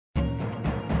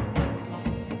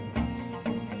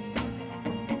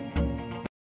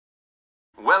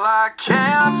Well, I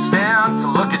can't stand to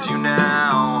look at you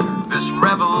now. This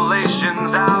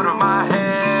revelation's out of my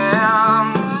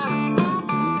hands.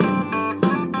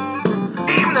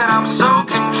 Even that I'm so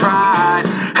contrite.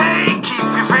 Hey, keep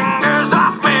your fingers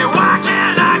off me. Why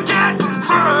can't I get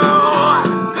through?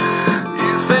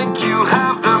 You think you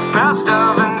have the best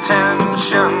of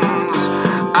intentions.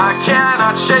 I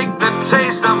cannot shake the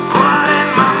taste of blood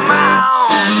in my mouth.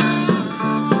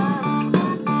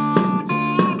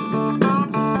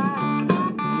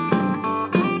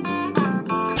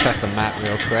 Check the map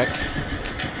real quick.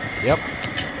 Yep.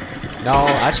 No,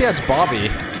 actually that's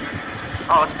Bobby.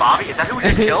 Oh, it's Bobby? Is that who we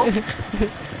just killed?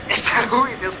 Is that who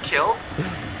we just killed?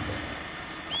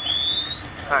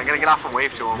 Alright, I gotta get off and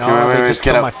wave to him. No, they just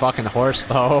killed my fucking horse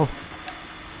though.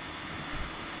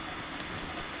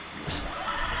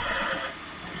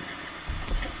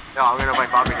 No, I'm gonna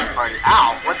invite Bobby to the party.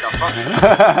 Ow! What the fuck?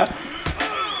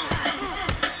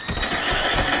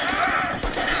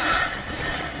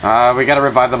 We gotta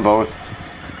revive them both.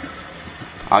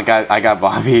 I got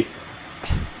Bobby.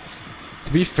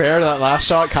 To be fair, that last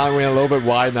shot kind of went a little bit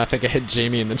wide, and I think it hit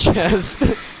Jamie in the chest.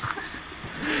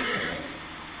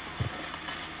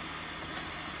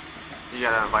 You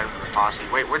gotta invite him to the posse.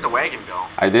 Wait, where'd the wagon go?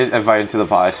 I did invite him to the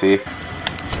posse.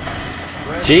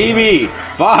 Jamie!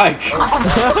 Fuck!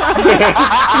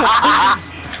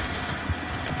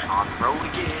 On the road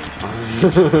again.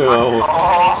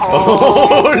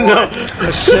 Oh no!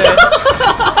 Shit!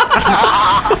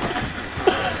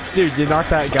 Dude, you knocked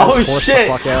that guy's horse the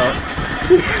fuck out.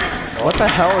 What the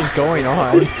hell is going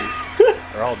on?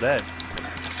 They're all dead.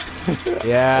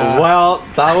 Yeah. Well,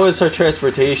 that was our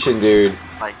transportation, dude.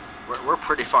 Like, we're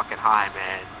pretty fucking high,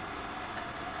 man.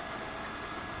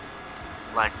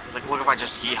 Like, look if I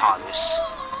just yeehaw this.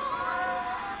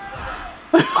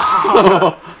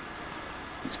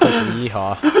 It's called the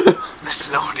yeehaw. The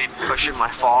snow didn't cushion my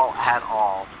fall at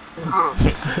all.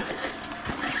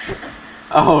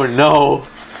 Oh no!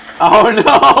 Oh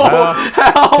no!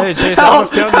 Help! Hey Chase, I have a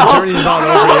feeling the journey's not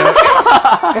over yet.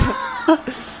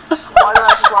 Why did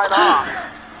I slide off?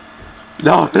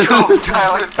 No! Go,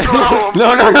 Tyler, throw him! No!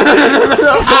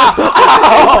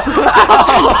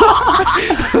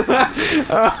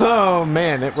 Oh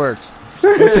man, it works.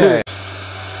 Okay.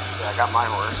 Yeah, I got my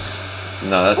horse.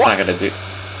 No, that's not gonna do.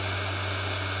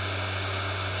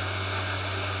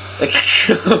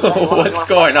 What's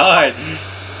going on?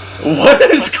 What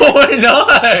is going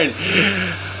on?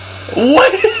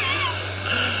 What?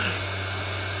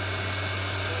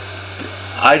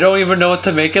 I don't even know what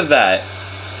to make of that.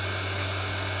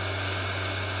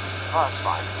 Oh, that's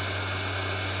fine.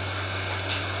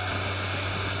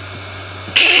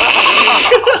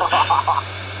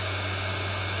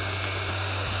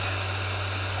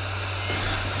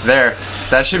 There.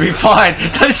 That should be fine.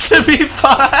 That should be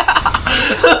fine.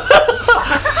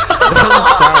 It doesn't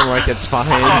sound like it's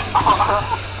fine.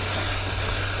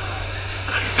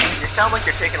 You sound like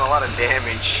you're taking a lot of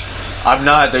damage. I'm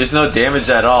not. There's no damage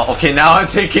at all. Okay, now I'm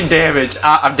taking damage.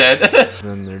 I'm dead.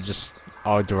 And they're just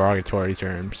all derogatory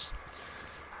terms.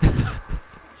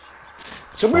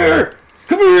 Come here!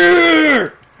 Come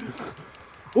here!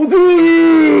 I'll do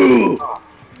you!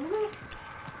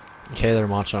 Okay, they're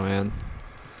Macho Man.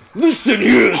 Listen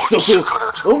here, sucker!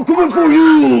 I'm coming for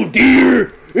you,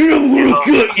 dear! And I'm gonna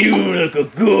cut you like a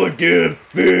goddamn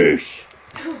fish!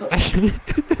 I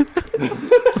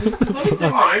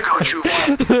got you.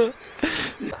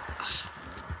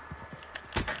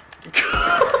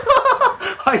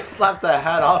 I slapped the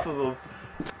hat off of him.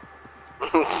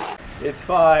 It's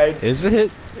fine. Is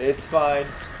it? It's fine.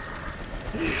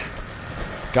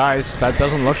 Guys, that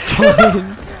doesn't look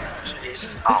fine.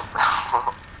 Chase.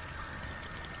 Oh.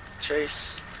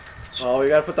 Chase. Well, we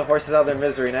gotta put the horses out of their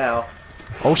misery now.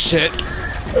 Oh shit.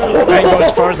 That didn't go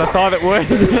as far as I thought it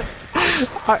would.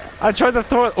 I tried to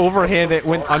throw it overhand, it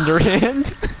went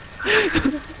underhand.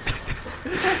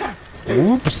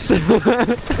 Oops.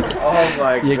 Oh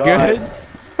my god. You good?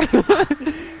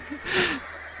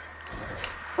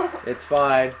 It's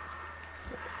fine.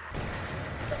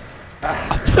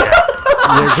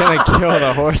 You're gonna kill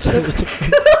the horses.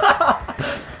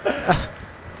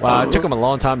 Wow, it took him a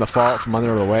long time to fall out from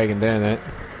under the wagon, didn't it?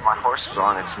 My horse was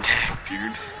on its neck,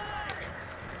 dude.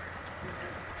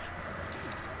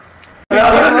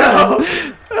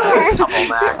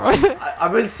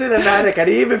 I've been cinematic. I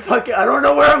didn't even fucking. I don't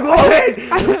know where I'm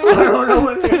going. I don't know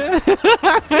where.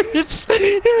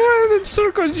 You're running in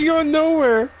circles. You're going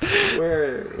nowhere.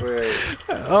 Where?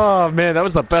 Oh man, that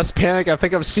was the best panic I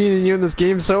think I've seen in you in this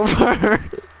game so far.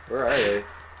 Where are they?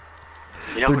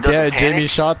 You know who doesn't panic? Jamie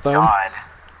shot them.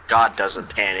 God doesn't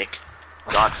panic.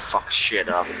 God fucks shit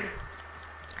up.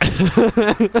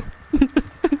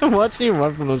 Watching you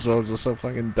run from those ropes is so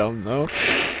fucking dumb, though.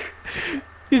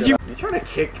 You trying to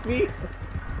kick me?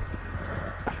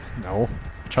 No.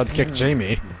 Tried to kick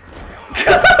Jamie.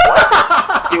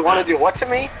 You want to do what to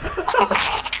me?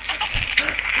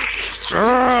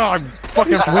 I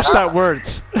fucking wish that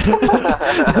worked.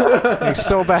 It's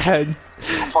so bad.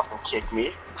 Don't fucking kick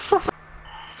me.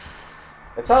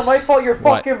 It's not my fault you're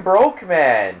What? fucking broke,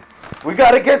 man. We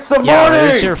gotta get some Yeah, money!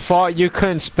 it's your fault you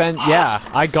couldn't spend. Yeah,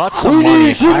 I got some We money.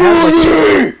 need some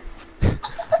money!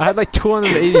 I had like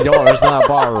 $280 and I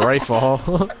bought a rifle.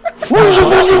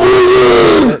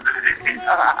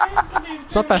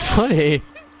 It's not that funny.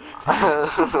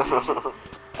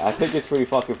 I think it's pretty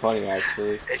fucking funny,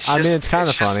 actually. I mean, it's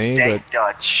kinda funny, dead but-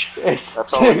 Dutch. It's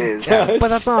That's all it is. But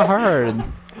that's not hard.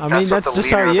 I mean, what that's the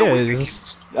just how he leader of the Weeping is.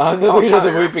 Kids- I'm the Oh, leader of the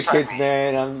Tyler, Weeping sorry. Kids,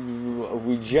 man.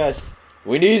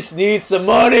 We need some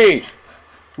money!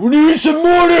 We need some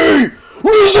money!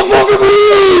 We need some fucking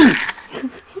money!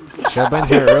 Should have been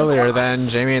here earlier then.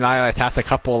 Jamie and I attacked a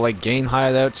couple like gain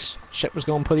hideouts. Shit was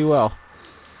going pretty well.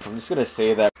 I'm just gonna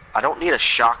say that. I don't need a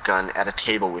shotgun at a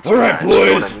table with you Alright, guys. You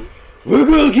know what boys. I mean? We're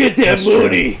gonna get that That's true.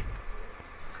 money!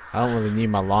 I don't really need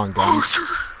my long guns.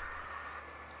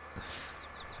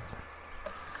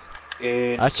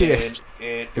 Actually,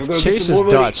 if Chase is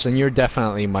Dutch, then you're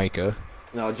definitely Micah.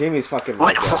 No, Jamie's fucking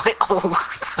What? Micah.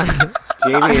 What?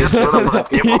 Jamie is stood up on the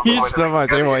table. He's still my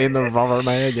table in the revolver in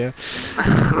my head, yeah.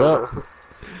 Well,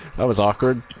 that was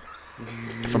awkward.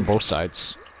 From both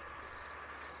sides.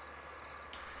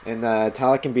 And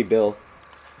Tyler can be Bill.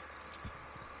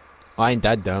 I ain't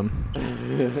that dumb.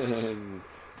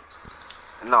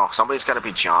 No, somebody's got to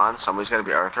be John, somebody's got to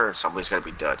be Arthur, and somebody's got to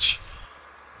be Dutch.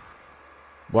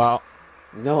 Well,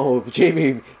 No,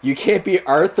 Jamie, you can't be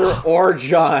Arthur or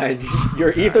John.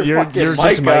 You're either you're fucking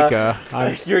just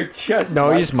Micah. You're just No,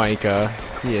 Micah. he's Micah.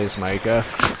 He is Micah.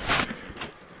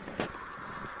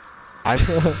 I.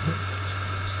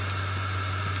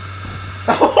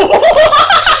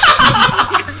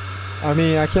 I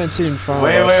mean, I can't see in front of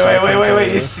us. so I can't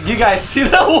tell you. You guys see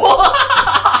that wall?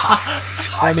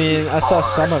 I mean, I saw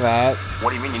some of that. What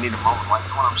do you mean you need a moment? Why are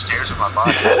you going upstairs with my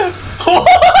body?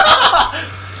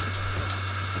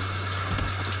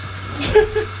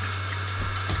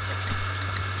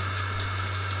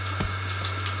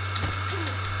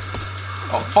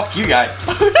 Oh, fuck you guys.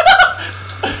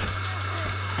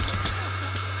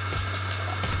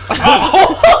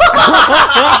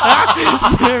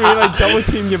 Damn, he like double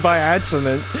teamed you by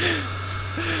accident.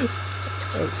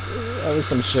 That was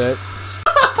some shit.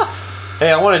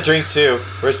 Hey, I want a drink too.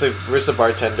 Where's the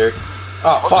bartender?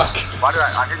 Oh, fuck. Why did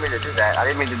I didn't mean to do that. I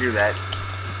didn't mean to do that.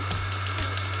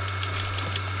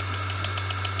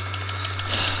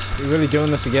 You really doing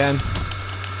this again?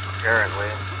 Apparently.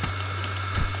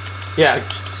 Yeah.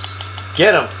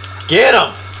 Get him. Get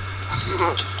him.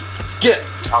 Get.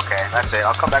 Okay, that's it.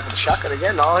 I'll come back with the shotgun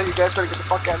again. All you guys better get the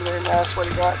fuck out of there and that's what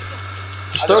you got.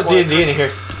 Just throw D&D in here.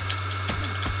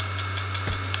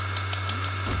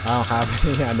 I don't have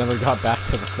any. I never got back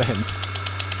to the fence.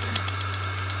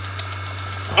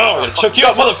 Oh, I'm gonna choke you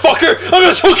out, motherfucker! I'm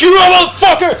gonna choke you out,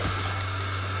 motherfucker!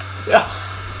 Yeah.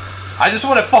 I just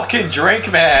want to fucking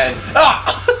drink, man. Ah!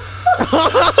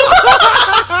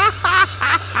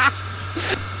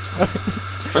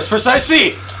 First person I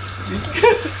see.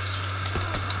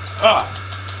 Ah,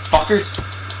 fucker.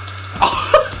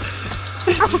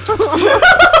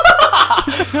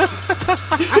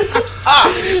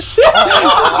 Ah, shit.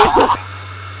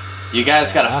 You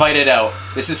guys gotta fight it out.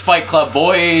 This is Fight Club,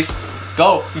 boys.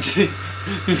 Go.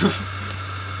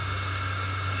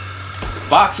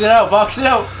 Box it out, box it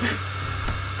out.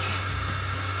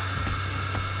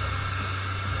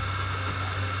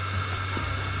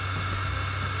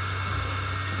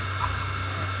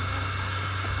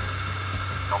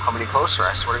 Don't come any closer,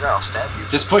 I swear to God, I'll stab you.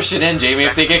 Just push it in, Jamie.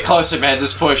 If they get closer, man,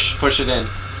 just push it in.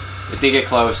 If they get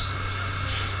close.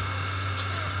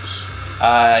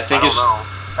 I think I it's. don't know.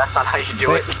 That's not how you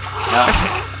do it. No.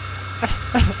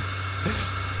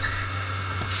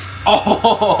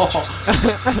 Oh!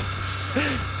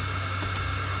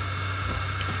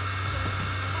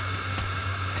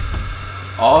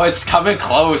 Oh, it's coming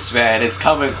close, man. It's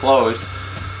coming close.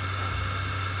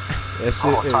 Yes,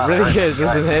 Oh, it Tyler, really is,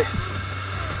 isn't it?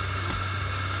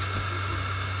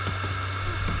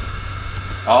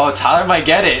 Oh, Tyler might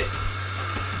get it.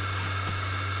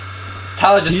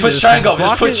 Tyler, just push Jesus, triangle. he's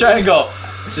Just push blocking- triangle.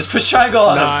 Just push triangle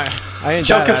on him. Nah, I ain't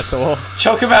Choke that him. asshole.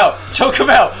 Choke him out! Choke him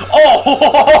out!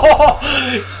 Oh!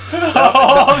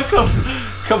 Oh,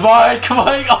 come on! Come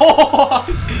on! Oh!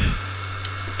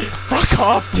 Fuck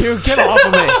off, dude! Get off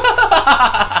of me!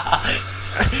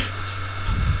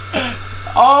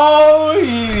 Oh,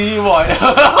 he won. What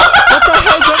the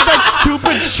hell's up that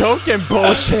stupid choking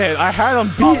bullshit? I had him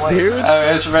beat, dude.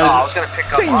 It's Oh, I was gonna pick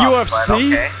This up ain't Rob, UFC. but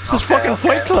okay. This is fucking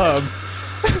Fight Club.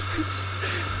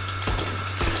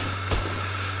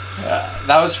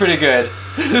 That was pretty good.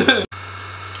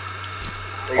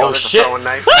 Oh shit!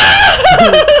 Knife.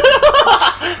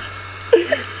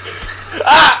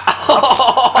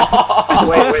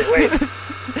 Wait.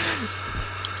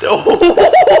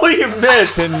 Oh, you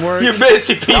missed! Didn't work. You missed,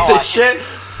 you piece No, of shit!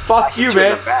 Fuck you,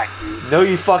 man! Back, dude. No,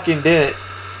 you fucking didn't.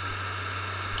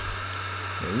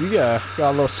 Yeah, you got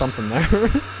a little something there. I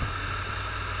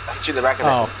hit you in the back of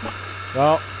the Oh.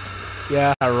 Well,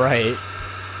 yeah, right.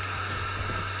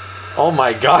 Oh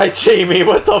my god, Jamie,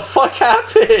 what the fuck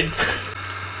happened?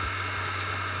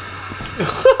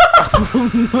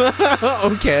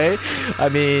 Okay. I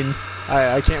mean,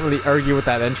 I can't really argue with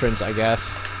that entrance, I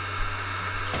guess.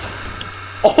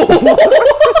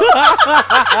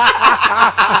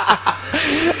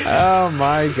 Oh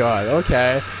my god,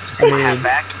 okay. I mean,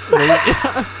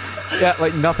 yeah,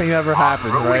 like nothing ever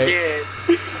happened, right? Again.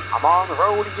 I'm on the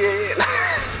road again.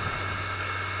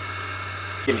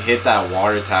 You can hit that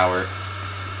water tower.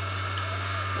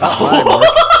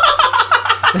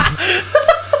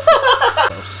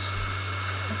 Close.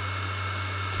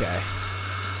 Okay.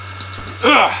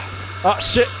 Oh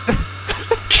shit!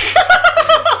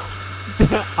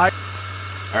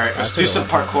 Alright, let's do some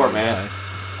parkour, man.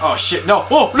 Oh shit, no!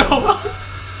 Oh no!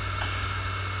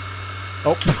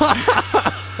 Oh.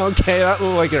 Okay, that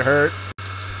looked like it hurt. What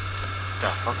the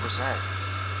fuck was that?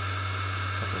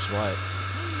 That was what?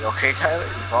 You okay, Tyler?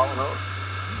 You falling over?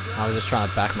 I was just trying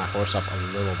to back my horse up a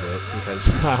little bit because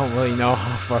I don't really know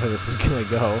how far this is gonna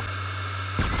go.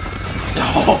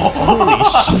 Holy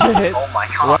shit! Oh my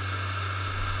god.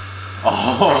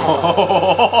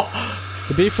 Oh!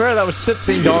 To be fair, that was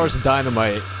 $16 of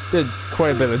dynamite. Did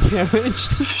quite a bit of damage.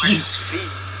 Where's his feet?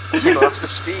 He lost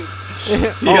his feet.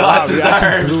 He lost his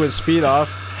arms. Blew his feet off.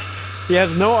 He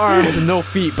has no arms and no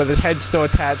feet, but his head's still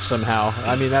attached somehow.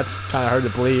 I mean, that's kind of hard to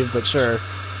believe, but sure.